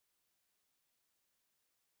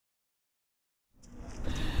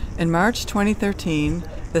In March 2013,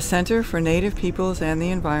 the Center for Native Peoples and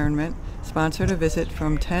the Environment sponsored a visit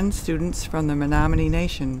from 10 students from the Menominee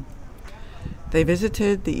Nation. They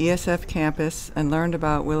visited the ESF campus and learned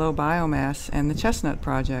about willow biomass and the chestnut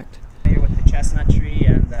project. Here with the chestnut tree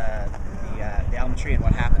and the elm tree and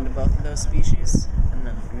what happened to both of those species. I'm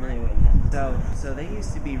not familiar with that. So they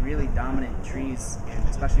used to be really dominant trees,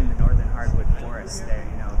 especially in the northern hardwood forest there.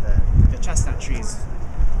 You know, the chestnut trees,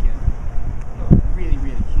 really,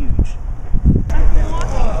 really huge.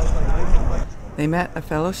 They met a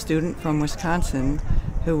fellow student from Wisconsin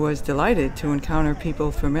who was delighted to encounter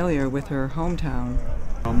people familiar with her hometown.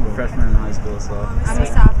 I'm a freshman in high school, so...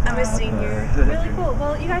 I'm a senior. Really cool.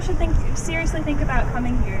 Well, you guys should seriously think about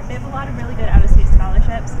coming here. They have a lot of really good out-of-state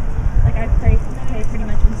scholarships. Like, I pay pretty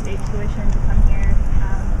much in-state tuition to come here.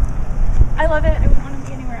 I love it. I wouldn't want to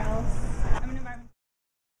be anywhere else. I'm an environmental...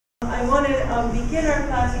 I want to begin our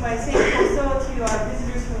class by saying hello to our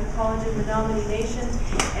visitors from the College of Menominee Nation,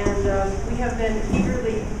 and we have been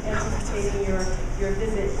eagerly anticipating your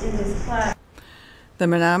visit in this class. The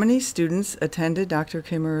Menominee students attended Dr.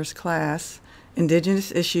 Kimmerer's class,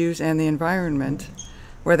 Indigenous Issues and the Environment,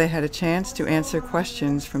 where they had a chance to answer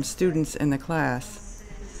questions from students in the class.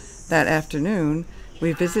 That afternoon,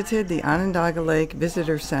 we visited the Onondaga Lake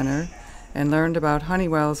Visitor Center and learned about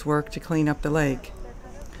Honeywell's work to clean up the lake.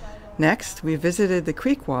 Next, we visited the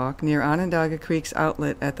creek walk near Onondaga Creek's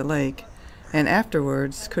outlet at the lake, and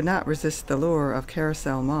afterwards could not resist the lure of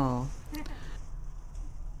Carousel Mall.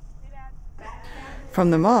 From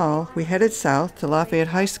the mall, we headed south to Lafayette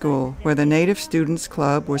High School, where the Native Students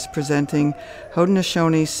Club was presenting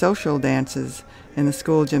Haudenosaunee social dances in the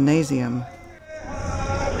school gymnasium.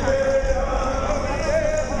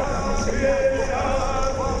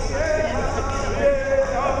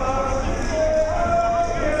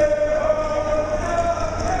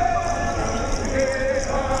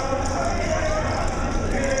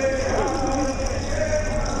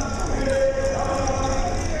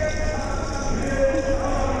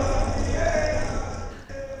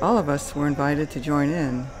 All of us were invited to join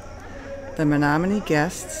in. The Menominee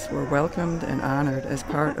guests were welcomed and honored as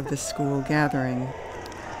part of this school gathering.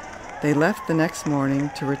 They left the next morning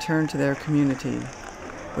to return to their community.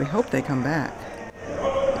 We hope they come back.